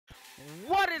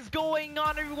What is going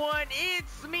on, everyone?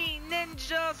 It's me,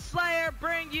 Ninja Slayer,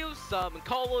 bring you some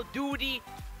Call of Duty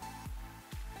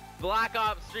Black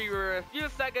Ops 3. For a few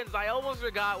seconds, I almost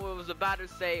forgot what I was about to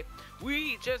say.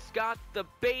 We just got the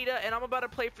beta, and I'm about to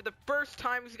play for the first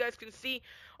time, as you guys can see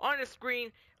on the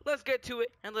screen. Let's get to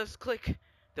it, and let's click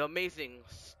the amazing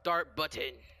start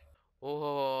button.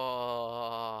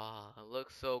 Oh, it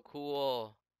looks so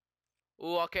cool.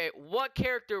 Ooh, okay, what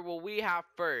character will we have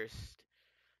first?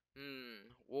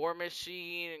 War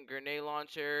machine, grenade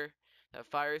launcher that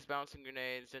fires bouncing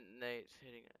grenades, detonates,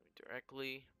 hitting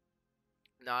directly.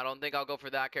 No, I don't think I'll go for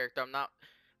that character. I'm not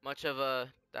much of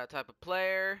that type of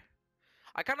player.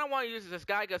 I kind of want to use this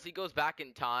guy because he goes back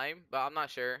in time, but I'm not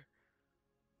sure.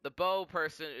 The bow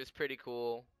person is pretty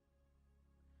cool.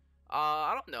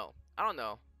 I don't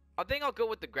know. I think I'll go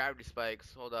with the gravity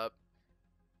spikes. Hold up.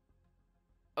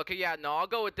 Okay, yeah, no, I'll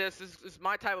go with this. This is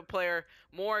my type of player.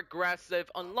 More aggressive,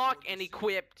 unlock and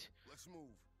equipped. Let's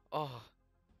move.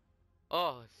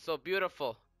 Oh, so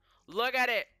beautiful. Look at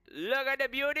it. Look at the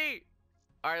beauty.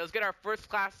 All right, let's get our first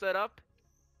class set up.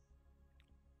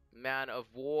 Man of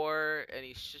War.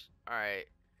 All right.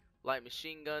 Light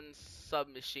machine guns,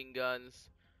 submachine guns.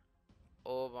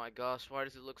 Oh my gosh, why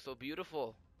does it look so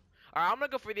beautiful? All right, I'm gonna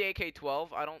go for the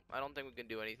AK-12. I don't think we can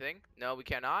do anything. No, we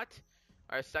cannot.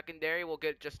 Our secondary, we'll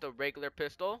get just a regular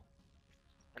pistol.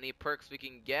 Any perks we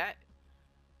can get?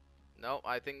 No,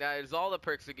 I think that is all the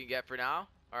perks we can get for now.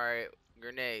 All right,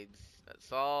 grenades.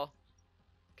 That's all.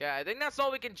 Okay, I think that's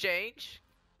all we can change.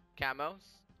 Camos.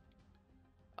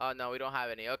 Oh, no, we don't have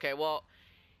any. Okay, well,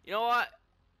 you know what?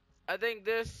 I think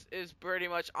this is pretty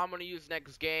much I'm going to use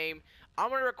next game. I'm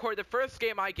going to record the first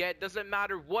game I get. Doesn't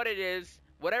matter what it is.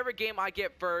 Whatever game I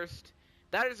get first,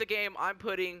 that is the game I'm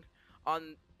putting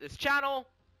on this channel.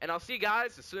 And I'll see you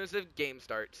guys as soon as the game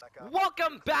starts.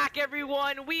 Welcome back,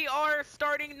 everyone. We are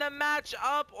starting the match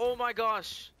up. Oh my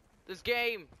gosh. This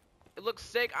game, it looks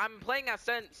sick. I'm playing at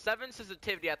 7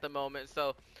 sensitivity at the moment,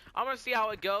 so I'm going to see how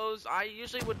it goes. I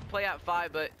usually would play at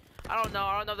 5, but I don't know.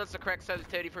 I don't know if that's the correct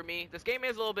sensitivity for me. This game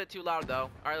is a little bit too loud, though.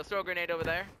 All right, let's throw a grenade over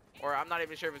there. Or I'm not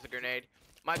even sure if it's a grenade.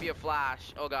 Might be a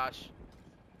flash. Oh, gosh.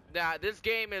 Yeah, this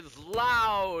game is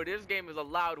loud. This game is a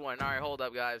loud one. All right, hold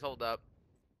up, guys. Hold up.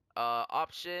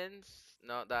 Options.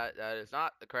 No, that is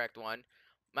not the correct one.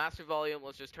 Master volume.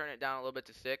 Let's just turn it down a little bit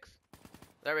to 6.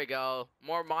 There we go.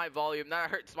 More my volume. That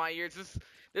hurts my ears.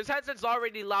 This headset's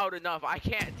already loud enough. I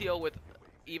can't deal with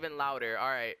even louder. All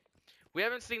right. We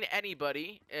haven't seen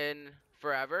anybody in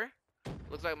forever.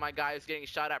 Looks like my guy is getting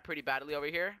shot at pretty badly over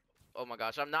here. Oh my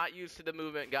gosh. I'm not used to the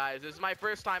movement, guys. This is my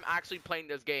first time actually playing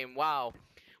this game. Wow.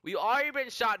 We already been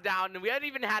shot down and we haven't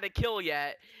even had a kill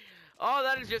yet. Oh,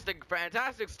 that is just a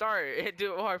fantastic start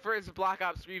into our first Black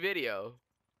Ops 3 video.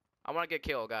 I want to get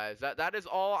killed, guys. That is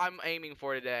all I'm aiming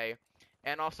for today.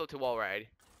 And also to wall ride.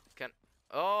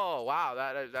 Oh, wow.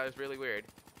 That is really weird.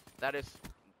 This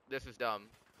is dumb.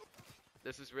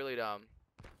 This is really dumb.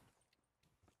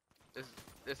 This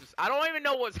is I don't even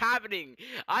know what's happening.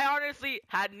 I honestly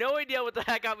had no idea what the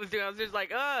heck I was doing. I was just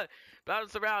like,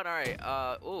 bounce around. All right.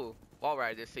 Ooh, wall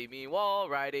ride. They see me wall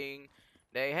riding.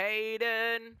 They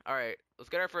hating. All right, let's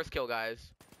get our first kill,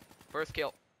 guys. First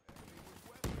kill.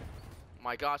 Oh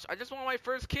my gosh, I just want my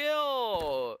first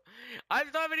kill. I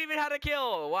just haven't even had a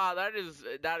kill. Wow, that is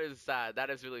sad. That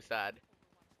is really sad.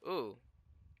 Ooh.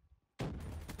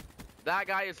 That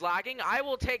guy is lagging. I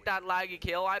will take that laggy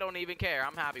kill. I don't even care.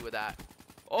 I'm happy with that.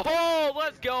 Oh,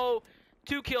 let's go.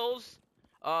 2 kills.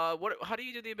 How do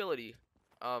you do the ability?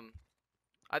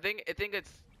 I think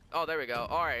it's oh, there we go.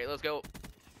 All right, let's go.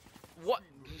 What?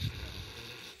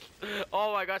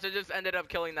 Oh my gosh, I just ended up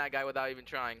killing that guy without even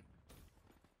trying.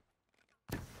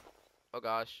 Oh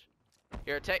gosh.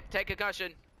 Here, take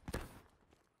concussion.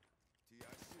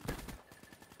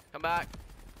 Come back.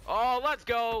 Oh, let's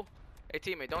go. Hey,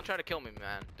 teammate, don't try to kill me,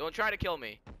 man. Don't try to kill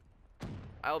me.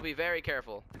 I will be very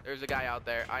careful. There's a guy out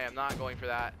there. I am not going for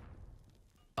that.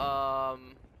 Oh,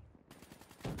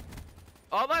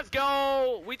 let's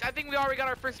go. I think we already got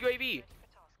our first UAV.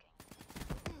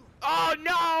 Oh,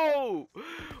 no.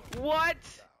 What?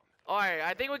 All right,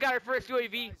 I think we got our first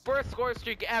UAV. First score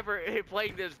streak ever in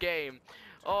playing this game.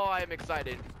 Oh, I am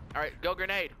excited. All right, go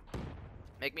grenade.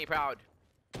 Make me proud.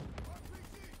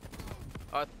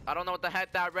 I don't know what the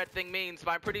heck that red thing means,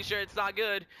 but I'm pretty sure it's not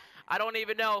good. I don't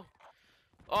even know.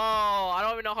 Oh, I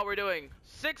don't even know how we're doing.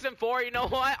 6 and 4. You know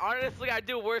what? Honestly, I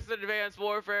do worse than Advanced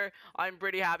Warfare. I'm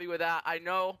pretty happy with that. I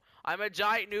know I'm a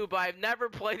giant noob, but I've never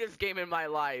played this game in my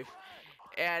life.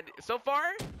 And so far,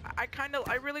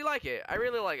 I really like it. I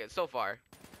really like it so far.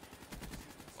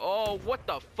 Oh, what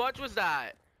the fudge was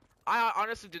that? I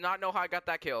honestly do not know how I got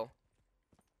that kill.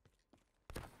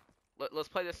 Let's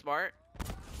play this smart.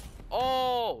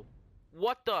 Oh,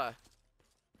 what the?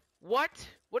 What?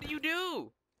 What do you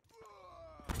do?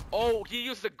 Oh, he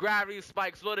used the gravity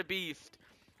spikes. What a beast.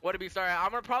 What a beast. Alright,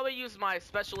 I'm gonna probably use my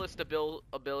specialist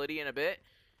ability in a bit.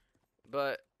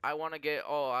 But I want to get...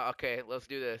 Oh, okay. Let's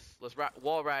do this. Let's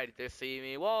wall ride. They see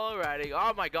me. Wall riding.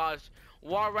 Oh my gosh.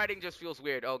 Wall riding just feels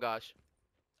weird. Oh gosh.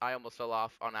 I almost fell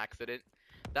off on accident.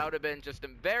 That would have been just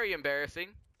very embarrassing.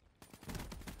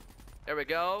 There we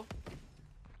go.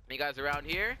 You guys around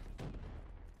here?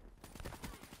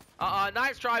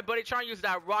 Nice try, buddy. Trying to use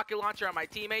that rocket launcher on my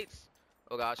teammates.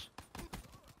 Oh gosh.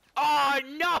 Oh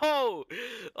no!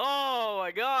 Oh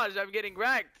my gosh, I'm getting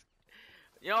wrecked.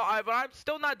 You know, but I'm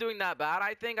still not doing that bad.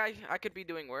 I think I could be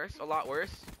doing worse, a lot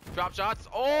worse. Drop shots.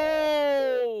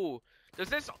 Oh! Does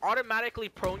this automatically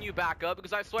prone you back up?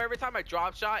 Because I swear every time I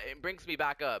drop shot, it brings me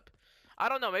back up. I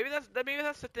don't know. Maybe that's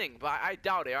the thing, but I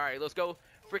doubt it. All right, let's go.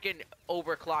 Freaking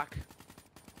overclock.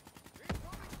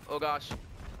 Oh gosh.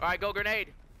 All right, go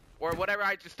grenade or whatever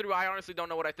I just threw. I honestly don't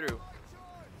know what I threw.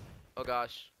 Oh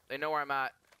gosh. They know where I'm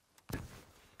at.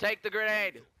 Take the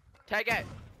grenade. Take it.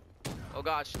 Oh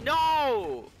gosh.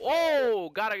 No! Oh,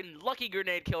 got a lucky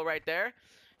grenade kill right there.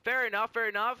 Fair enough, fair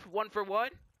enough. 1 for 1.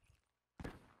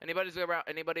 Anybody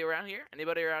around here?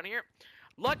 Anybody around here?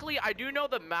 Luckily, I do know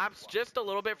the maps just a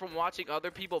little bit from watching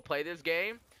other people play this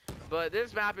game. But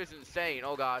this map is insane.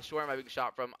 Oh gosh, where am I being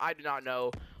shot from? I do not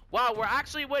know. Wow, we're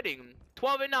actually winning.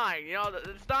 12 and 9. You know,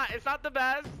 it's not the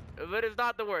best, but it's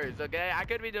not the worst, okay? I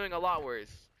could be doing a lot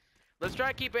worse. Let's try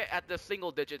to keep it at the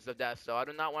single digits of death, so I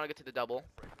do not want to get to the double.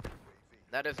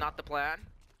 That is not the plan.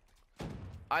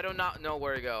 I do not know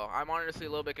where to go. I'm honestly a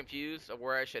little bit confused of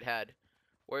where I should head.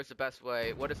 Where's the best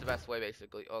way? What is the best way,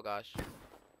 basically? Oh, gosh.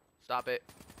 Stop it.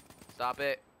 Stop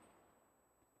it.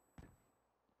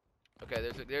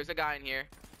 Okay, there's a guy in here.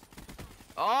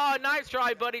 Oh, nice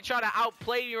try, buddy. Try to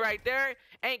outplay me right there.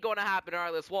 Ain't gonna happen. All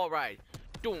right, let's wall ride.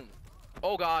 Doom.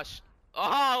 Oh, gosh.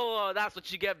 Oh, that's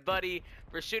what you get, buddy,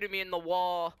 for shooting me in the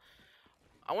wall.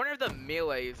 I wonder if the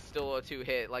melee is still a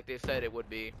 2-hit like they said it would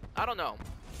be. I don't know.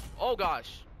 Oh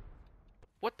gosh.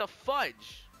 What the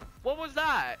fudge? What was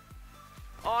that?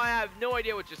 Oh, I have no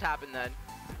idea what just happened then.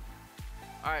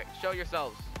 Alright, show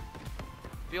yourselves.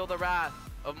 Feel the wrath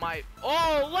of my...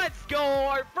 Oh, let's go!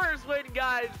 Our first win,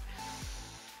 guys!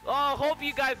 Oh, hope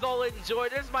you guys all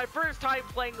enjoyed. This is my first time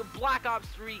playing Black Ops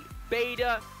 3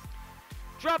 Beta.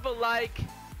 Drop a like.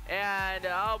 And,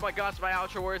 oh my gosh, my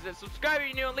outro words. And subscribe if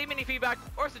you're new and leave any feedback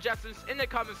or suggestions in the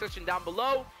comment section down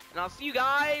below. And I'll see you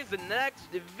guys in the next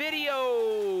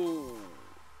video.